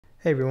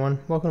Hey everyone,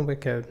 welcome to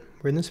WittCode,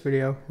 where in this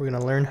video we're going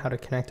to learn how to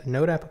connect a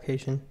Node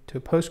application to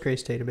a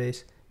Postgres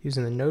database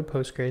using the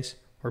node-postgres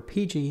or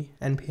PG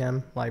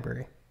npm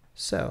library.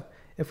 So,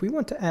 if we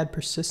want to add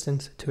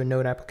persistence to a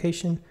Node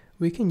application,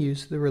 we can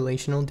use the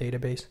relational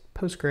database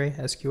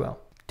PostgreSQL.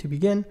 To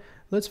begin,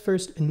 let's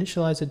first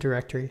initialize a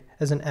directory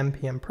as an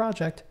npm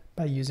project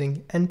by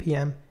using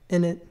npm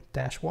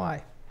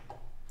init-y.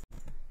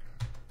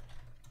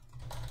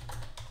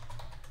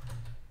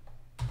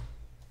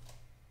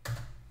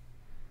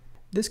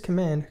 This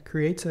command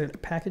creates a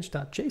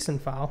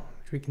package.json file,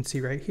 which we can see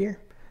right here,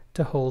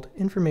 to hold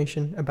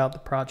information about the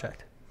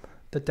project.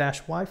 The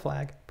 -y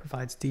flag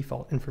provides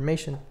default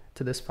information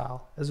to this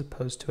file as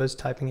opposed to us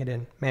typing it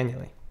in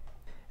manually.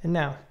 And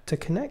now, to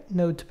connect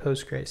Node to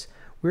Postgres,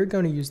 we're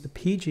going to use the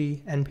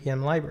PG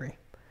npm library.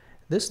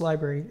 This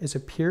library is a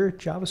pure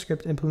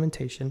JavaScript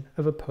implementation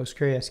of a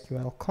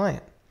PostgreSQL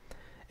client.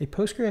 A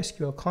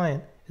PostgreSQL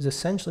client is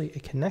essentially a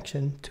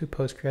connection to a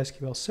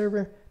PostgreSQL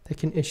server that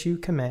can issue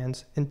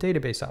commands and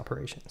database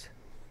operations.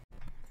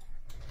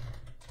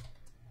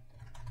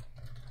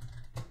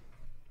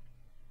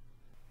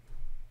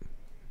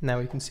 Now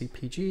we can see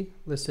PG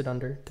listed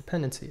under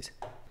dependencies.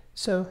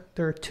 So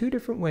there are two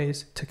different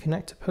ways to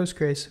connect to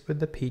Postgres with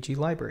the PG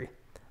library,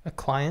 a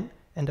client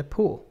and a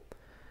pool.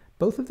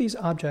 Both of these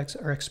objects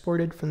are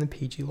exported from the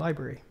PG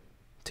library.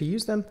 To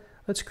use them,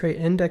 let's create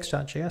an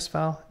index.js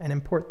file and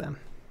import them.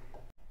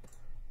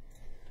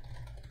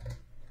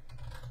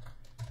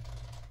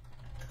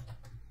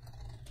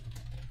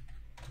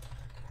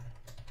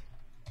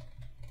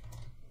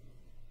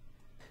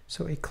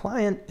 So a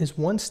client is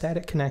one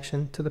static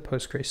connection to the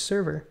Postgres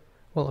server,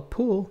 while a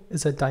pool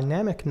is a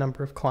dynamic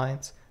number of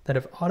clients that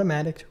have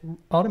automatic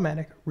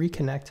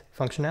reconnect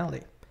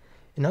functionality.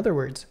 In other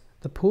words,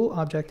 the pool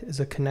object is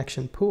a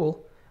connection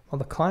pool, while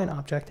the client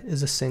object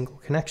is a single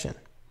connection.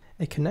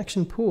 A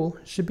connection pool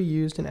should be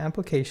used in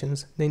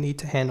applications that need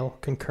to handle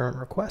concurrent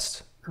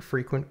requests or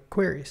frequent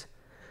queries.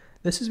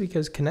 This is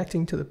because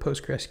connecting to the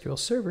PostgreSQL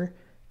server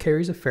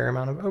carries a fair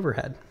amount of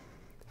overhead.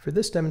 For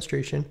this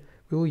demonstration,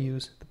 we will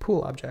use the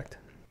pool object.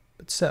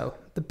 So,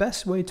 the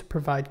best way to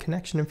provide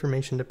connection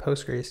information to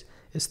Postgres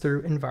is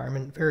through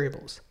environment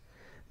variables.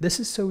 This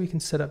is so we can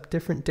set up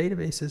different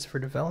databases for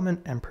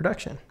development and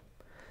production.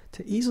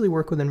 To easily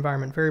work with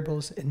environment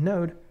variables in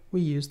Node,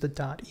 we use the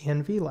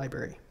 .env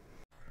library.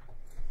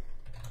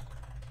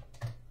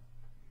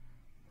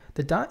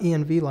 The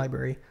 .env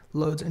library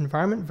loads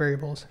environment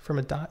variables from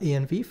a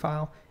 .env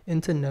file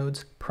into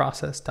Node's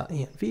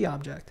process.env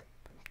object.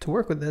 To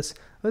work with this,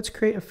 let's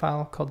create a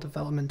file called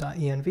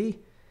development.env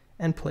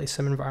and place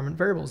some environment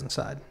variables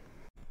inside.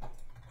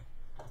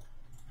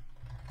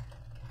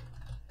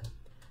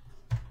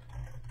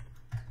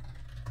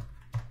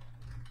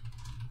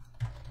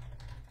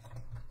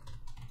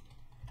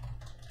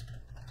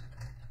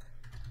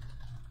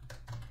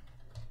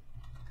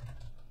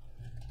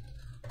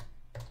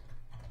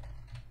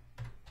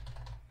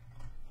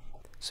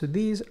 So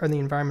these are the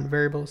environment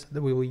variables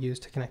that we will use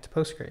to connect to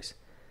Postgres.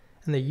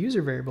 And the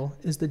user variable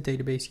is the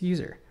database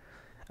user.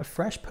 A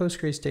fresh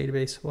Postgres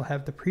database will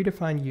have the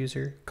predefined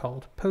user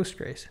called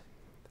Postgres.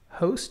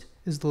 Host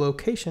is the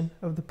location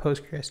of the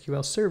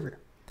PostgreSQL server.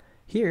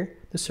 Here,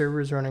 the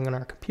server is running on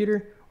our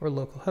computer or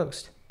local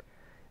host.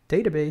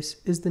 Database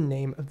is the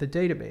name of the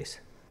database.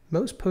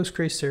 Most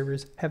Postgres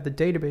servers have the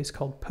database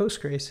called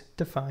Postgres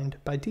defined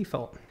by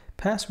default.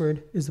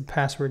 Password is the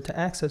password to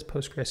access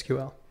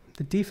PostgreSQL.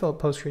 The default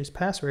Postgres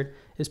password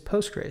is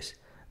Postgres,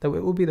 though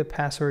it will be the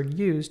password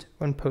used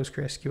when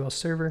PostgreSQL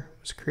server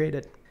was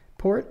created.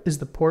 Port is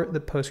the port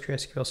that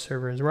PostgreSQL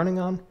server is running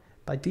on.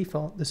 By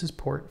default, this is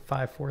port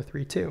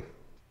 5432.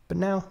 But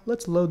now,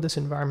 let's load this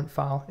environment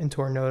file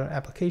into our Node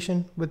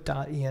application with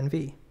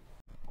 .env.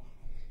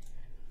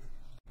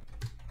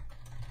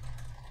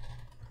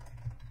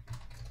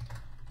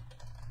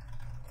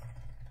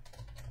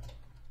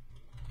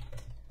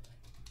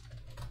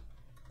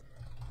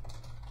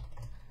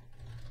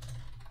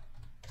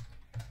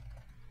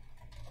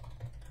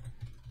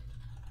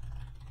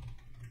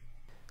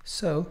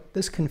 So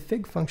this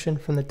config function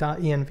from the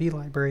 .env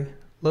library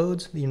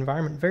loads the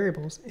environment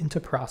variables into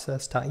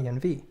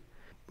process.env.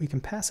 We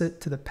can pass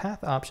it to the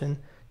path option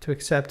to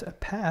accept a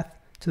path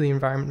to the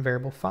environment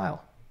variable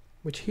file,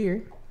 which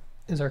here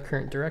is our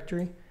current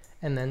directory,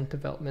 and then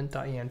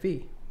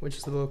development.env, which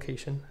is the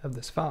location of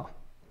this file.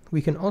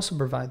 We can also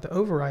provide the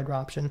override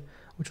option,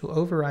 which will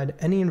override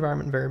any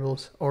environment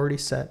variables already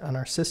set on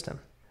our system.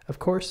 Of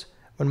course,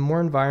 when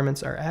more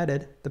environments are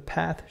added, the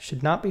path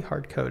should not be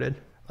hard-coded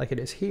like it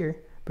is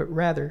here, but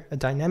rather a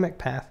dynamic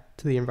path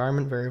to the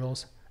environment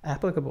variables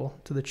applicable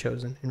to the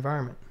chosen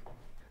environment.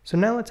 So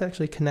now let's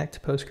actually connect to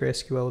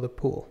PostgreSQL with a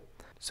pool.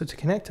 So to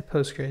connect to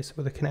Postgres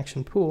with a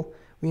connection pool,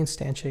 we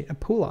instantiate a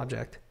pool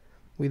object.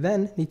 We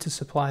then need to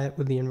supply it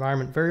with the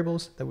environment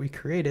variables that we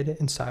created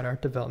inside our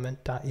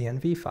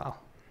development.env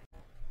file.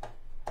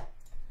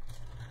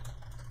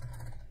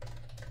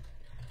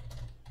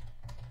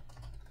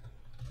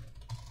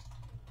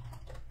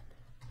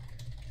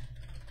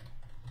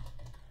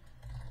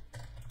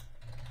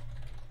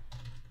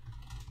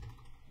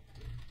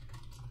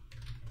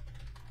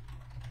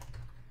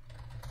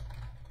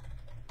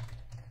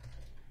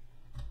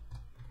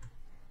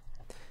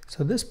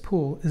 So this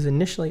pool is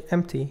initially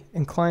empty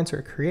and clients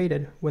are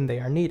created when they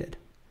are needed.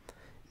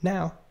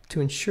 Now,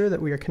 to ensure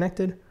that we are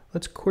connected,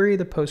 let's query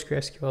the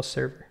PostgreSQL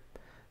server.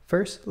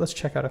 First, let's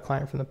check out a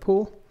client from the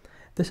pool.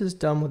 This is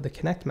done with the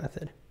connect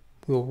method.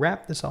 We will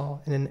wrap this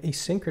all in an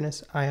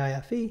asynchronous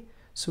IIFE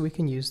so we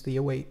can use the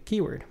await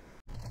keyword.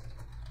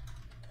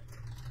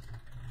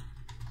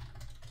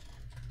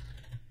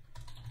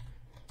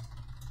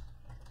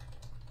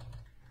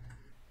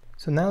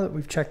 So now that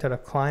we've checked out a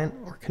client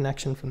or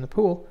connection from the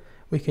pool,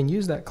 we can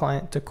use that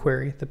client to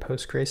query the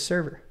Postgres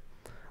server.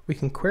 We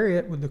can query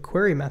it with the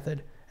query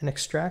method and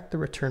extract the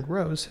returned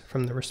rows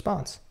from the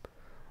response.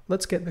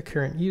 Let's get the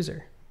current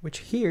user, which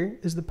here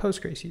is the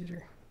Postgres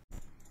user.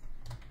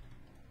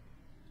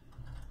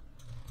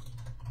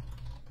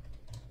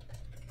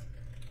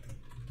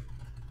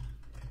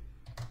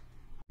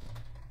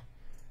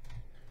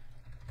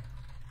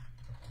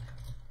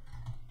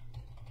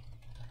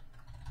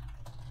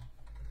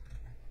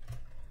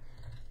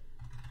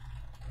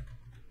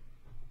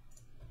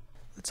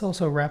 Let's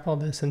also wrap all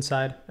this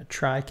inside a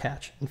try,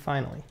 catch, and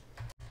finally.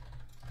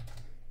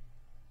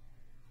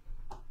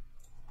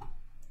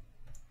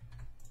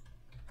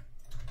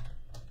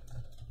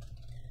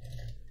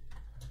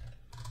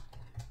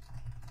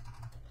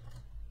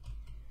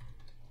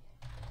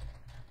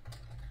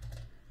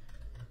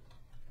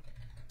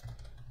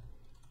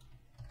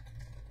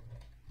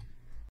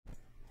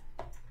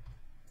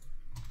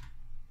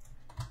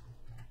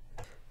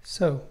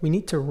 So we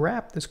need to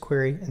wrap this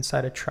query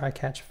inside a try,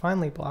 catch,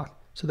 finally block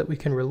so that we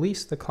can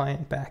release the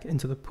client back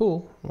into the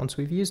pool once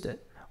we've used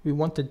it. We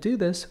want to do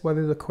this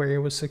whether the query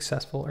was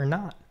successful or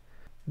not.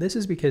 This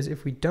is because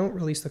if we don't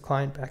release the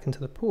client back into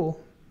the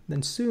pool,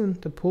 then soon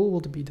the pool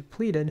will be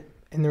depleted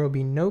and there will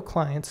be no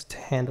clients to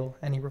handle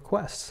any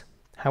requests.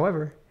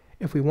 However,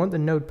 if we want the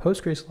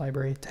node-postgres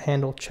library to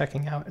handle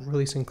checking out and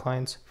releasing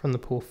clients from the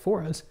pool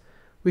for us,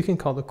 we can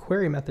call the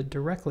query method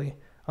directly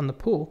on the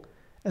pool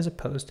as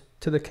opposed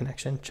to the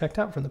connection checked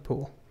out from the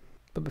pool.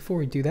 But before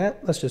we do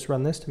that, let's just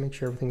run this to make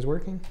sure everything's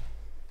working.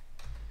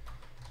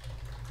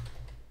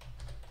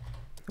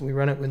 We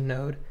run it with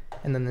node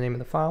and then the name of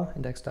the file,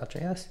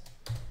 index.js.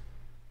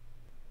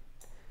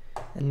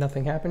 And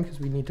nothing happened because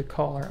we need to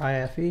call our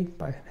IIFE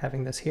by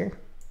having this here.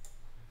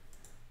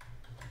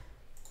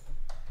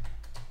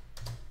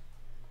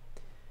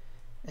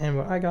 And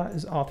what I got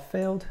is auth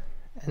failed,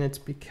 and it's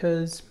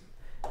because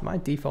my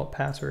default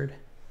password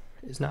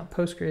is not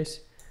Postgres,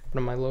 but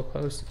on my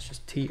localhost it's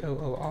just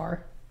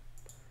TOOR.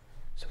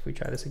 So if we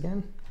try this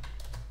again,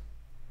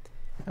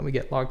 and we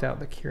get logged out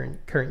the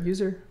current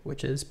user,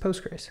 which is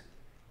Postgres.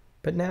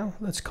 But now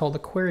let's call the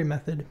query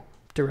method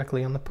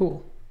directly on the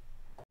pool.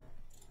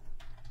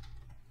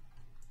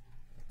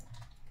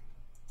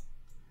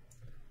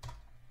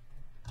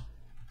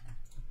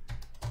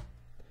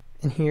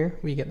 And here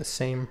we get the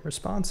same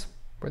response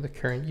where the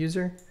current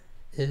user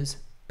is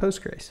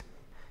Postgres.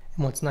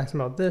 And what's nice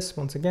about this,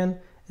 once again,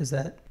 is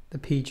that the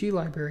PG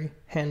library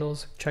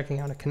handles checking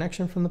out a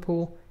connection from the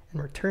pool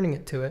and returning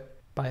it to it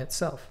by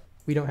itself.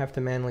 We don't have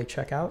to manually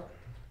check out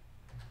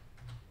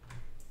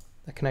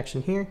the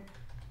connection here,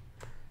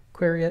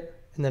 query it,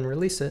 and then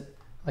release it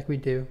like we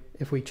do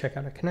if we check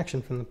out a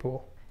connection from the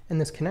pool. And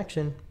this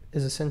connection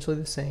is essentially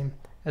the same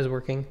as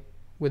working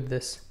with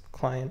this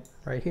client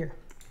right here.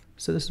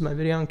 So this is my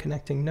video on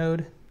connecting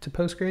Node to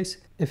Postgres.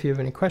 If you have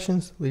any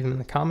questions, leave them in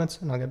the comments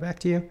and I'll get back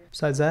to you.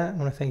 Besides that, I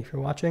want to thank you for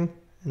watching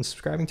and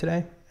subscribing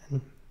today, and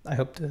I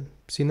hope to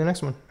see you in the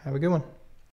next one. Have a good one.